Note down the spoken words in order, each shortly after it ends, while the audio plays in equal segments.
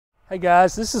Hey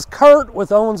guys, this is Kurt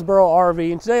with Owensboro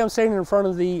RV, and today I'm standing in front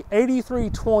of the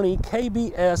 8320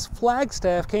 KBS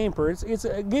Flagstaff camper. It's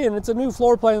a new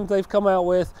floor plan that they've come out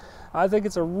with. I think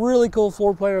it's a really cool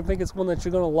floor plan. I think it's one that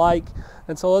you're going to like,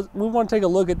 and so we want to take a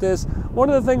look at this. One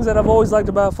of the things that I've always liked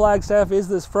about Flagstaff is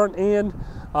this front end.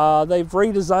 They've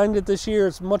redesigned it this year.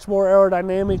 It's much more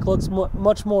aerodynamic, looks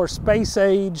much more space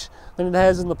age than it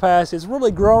has in the past. It's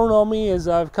really grown on me as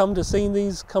I've come to see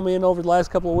these come in over the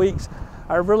last couple of weeks.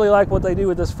 I really like what they do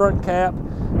with this front cap.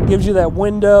 It gives you that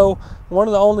window. One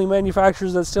of the only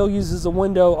manufacturers that still uses a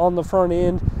window on the front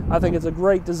end. I think it's a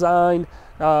great design.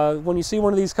 When you see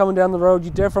one of these coming down the road,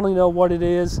 you definitely know what it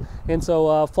is. And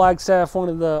so Flagstaff, one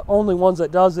of the only ones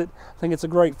that does it, I think it's a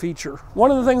great feature. One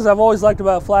of the things I've always liked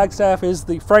about Flagstaff is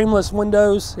the frameless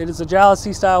windows. It is a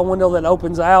jalousie style window that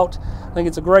opens out. I think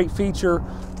it's a great feature.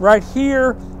 Right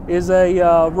here is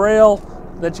a rail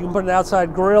that you can put an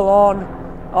outside grill on.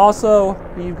 Also,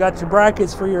 you've got your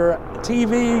brackets for your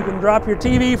TV. You can drop your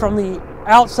TV from the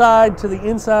outside to the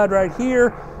inside right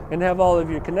here and have all of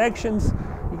your connections.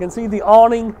 You can see the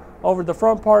awning over the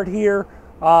front part here.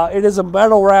 It is a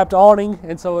metal wrapped awning,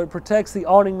 and so it protects the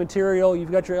awning material.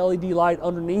 You've got your LED light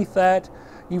underneath that.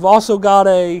 You've also got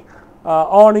a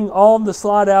awning on the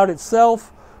slide out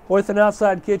itself with an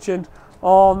outside kitchen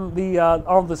on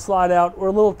the slide out. We're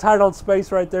a little tight on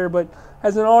space right there, but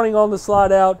has an awning on the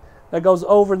slide out that goes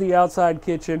over the outside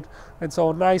kitchen, and so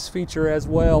a nice feature as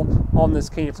well on this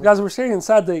camper. So guys, we're standing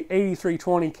inside the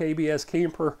 8320 KBS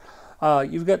camper.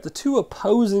 You've got the two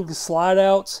opposing slide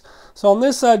outs. So on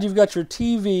this side, you've got your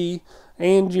TV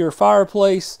and your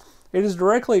fireplace. It is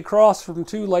directly across from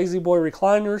two Lazy Boy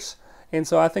recliners, and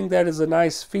so I think that is a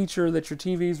nice feature that your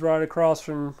TV is right across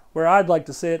from where I'd like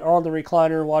to sit on the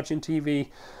recliner watching TV.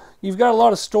 You've got a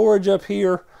lot of storage up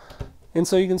here, and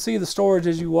so you can see the storage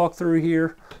as you walk through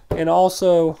here, and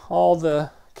also all the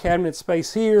cabinet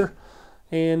space here,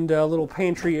 and a little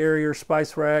pantry area or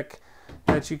spice rack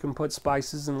that you can put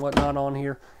spices and whatnot on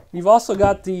here. You've also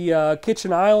got the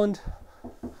kitchen island.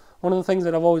 One of the things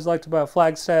that I've always liked about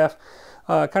Flagstaff,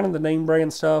 kind of the name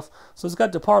brand stuff. So it's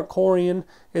got Depart Corian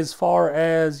as far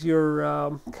as your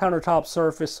countertop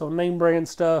surface. So name brand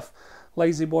stuff,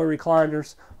 Lazy Boy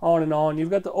recliners, on and on.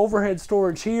 You've got the overhead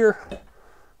storage here,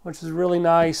 which is really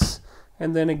nice.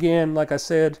 And then again, like I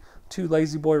said, two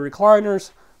Lazy Boy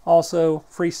recliners, also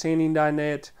freestanding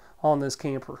dinette on this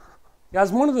camper.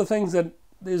 Guys, one of the things that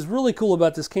is really cool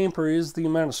about this camper is the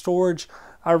amount of storage.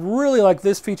 I really like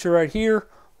this feature right here.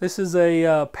 This is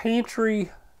a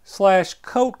pantry slash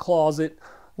coat closet.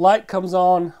 Light comes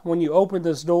on when you open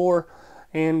this door,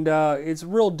 and it's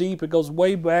real deep. It goes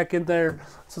way back in there.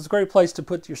 So it's a great place to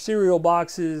put your cereal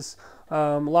boxes.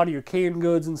 A lot of your canned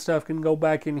goods and stuff can go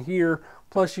back in here.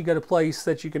 Plus you got a place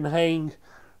that you can hang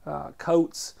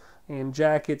coats and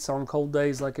jackets on cold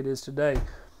days like it is today.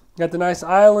 Got the nice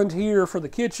island here for the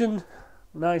kitchen.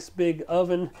 Nice big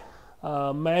oven.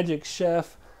 Magic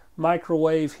Chef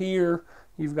microwave here.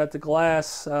 You've got the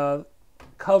glass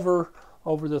cover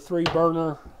over the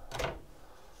 3-burner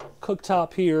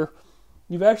cooktop here.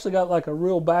 You've actually got like a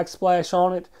real backsplash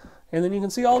on it. And then you can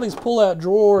see all these pull-out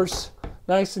drawers,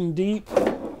 nice and deep.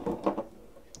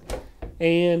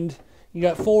 And you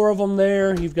got 4 of them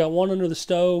there. You've got one under the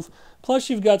stove. Plus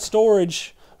you've got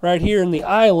storage right here in the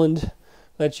island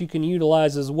that you can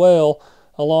utilize as well,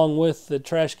 along with the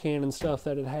trash can and stuff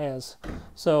that it has.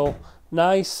 So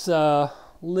nice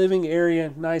living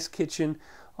area, nice kitchen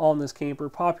on this camper.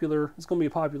 Popular. It's going to be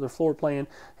a popular floor plan.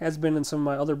 Has been in some of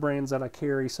my other brands that I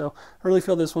carry. So I really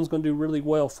feel this one's going to do really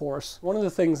well for us. One of the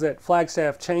things that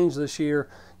Flagstaff changed this year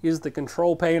is the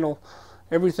control panel.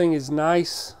 Everything is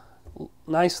nicely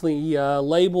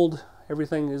labeled.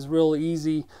 Everything is real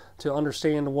easy to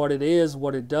understand what it is,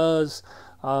 what it does.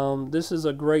 This is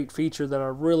a great feature that I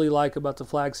really like about the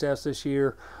Flagstaffs this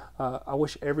year. I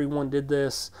wish everyone did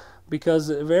this because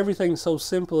of everything's so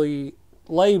simply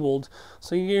labeled.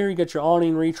 So here you got your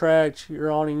awning retract, your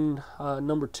awning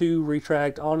number 2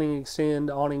 retract, awning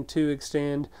extend, awning 2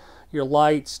 extend, your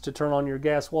lights to turn on your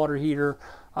gas water heater.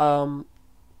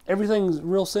 Everything's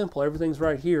real simple. Everything's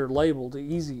right here labeled,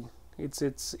 easy.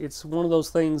 It's one of those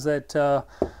things that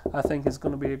I think is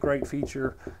going to be a great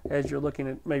feature as you're looking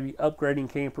at maybe upgrading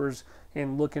campers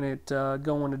and looking at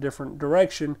going a different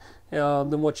direction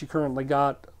than what you currently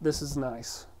got. This is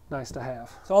nice to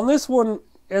have. So on this one,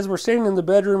 as we're standing in the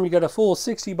bedroom, you got a full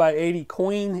 60 by 80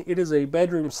 queen. It is a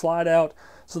bedroom slide out,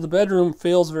 so the bedroom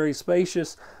feels very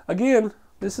spacious. Again,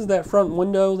 this is that front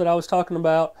window that I was talking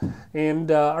about, and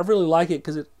I really like it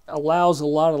because it allows a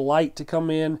lot of light to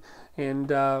come in,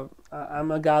 and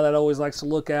I'm a guy that always likes to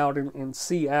look out and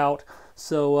see out.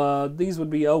 So these would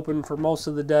be open for most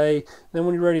of the day. Then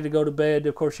when you're ready to go to bed,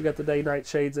 of course, you got the day-night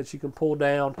shades that you can pull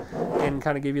down and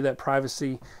kind of give you that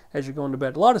privacy as you're going to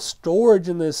bed. A lot of storage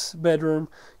in this bedroom.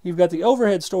 You've got the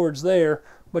overhead storage there,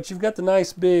 but you've got the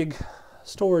nice big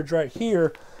storage right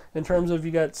here in terms of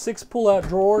you got 6 pull-out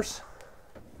drawers,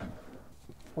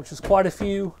 which is quite a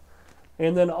few.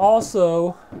 And then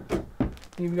also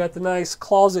you've got the nice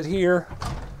closet here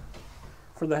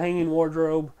for the hanging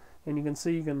wardrobe, and you can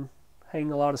see you can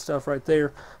hang a lot of stuff right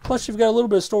there. Plus you've got a little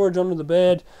bit of storage under the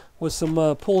bed with some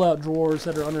pull-out drawers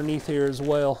that are underneath here as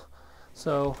well.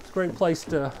 So it's a great place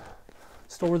to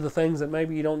store the things that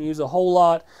maybe you don't use a whole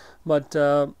lot, but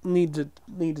need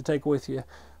to take with you.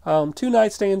 2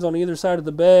 nightstands on either side of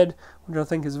the bed, which I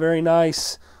think is very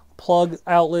nice. Plug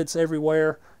outlets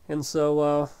everywhere, and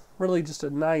so really just a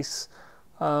nice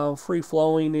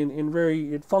free-flowing and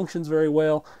it functions very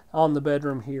well on the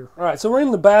bedroom here. All right, so we're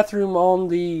in the bathroom on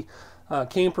the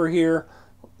camper here.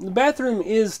 The bathroom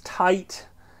is tight,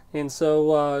 and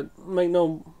so make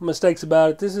no mistakes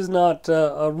about it. This is not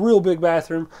a real big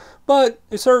bathroom, but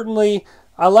certainly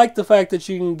I like the fact that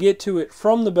you can get to it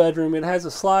from the bedroom. It has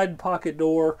a slide pocket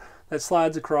door that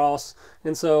slides across,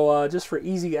 and so just for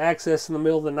easy access in the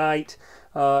middle of the night.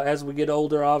 As we get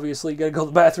older, obviously, you got to go to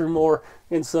the bathroom more.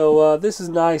 And so this is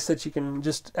nice that you can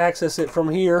just access it from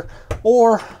here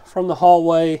or from the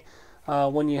hallway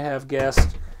when you have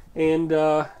guests. And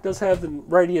it does have the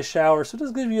radius shower, so it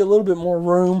does give you a little bit more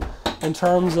room in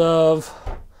terms of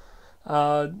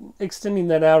extending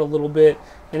that out a little bit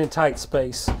in a tight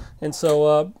space. And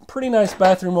so pretty nice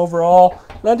bathroom overall.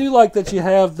 And I do like that you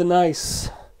have the nice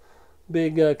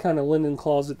big kind of linen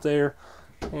closet there,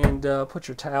 and put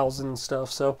your towels and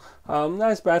stuff. So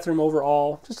nice bathroom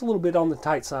overall, just a little bit on the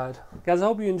tight side. Guys, I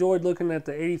hope you enjoyed looking at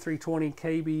the 8320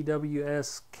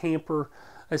 KBWS camper.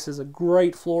 This is a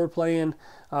great floor plan.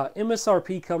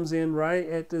 MSRP comes in right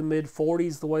at the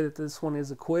mid-40s the way that this one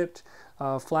is equipped.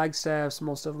 Flagstaffs,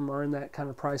 most of them are in that kind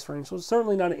of price range. So it's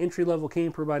certainly not an entry-level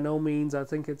camper by no means. I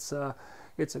think it's a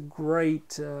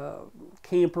great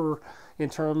camper in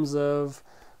terms of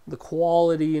the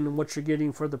quality and what you're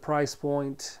getting for the price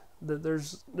point.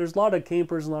 There's a lot of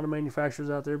campers and a lot of manufacturers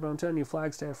out there, but I'm telling you,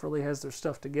 Flagstaff really has their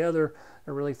stuff together.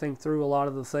 They really think through a lot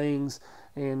of the things,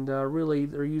 and really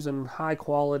they're using high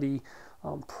quality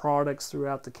products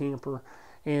throughout the camper.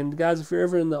 And guys, if you're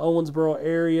ever in the Owensboro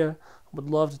area, would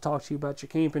love to talk to you about your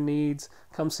camping needs.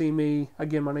 Come see me.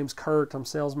 Again, my name's Kurt. I'm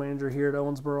sales manager here at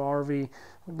Owensboro RV.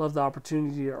 Would love the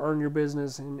opportunity to earn your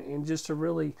business and just to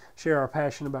really share our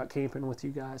passion about camping with you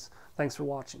guys. Thanks for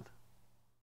watching.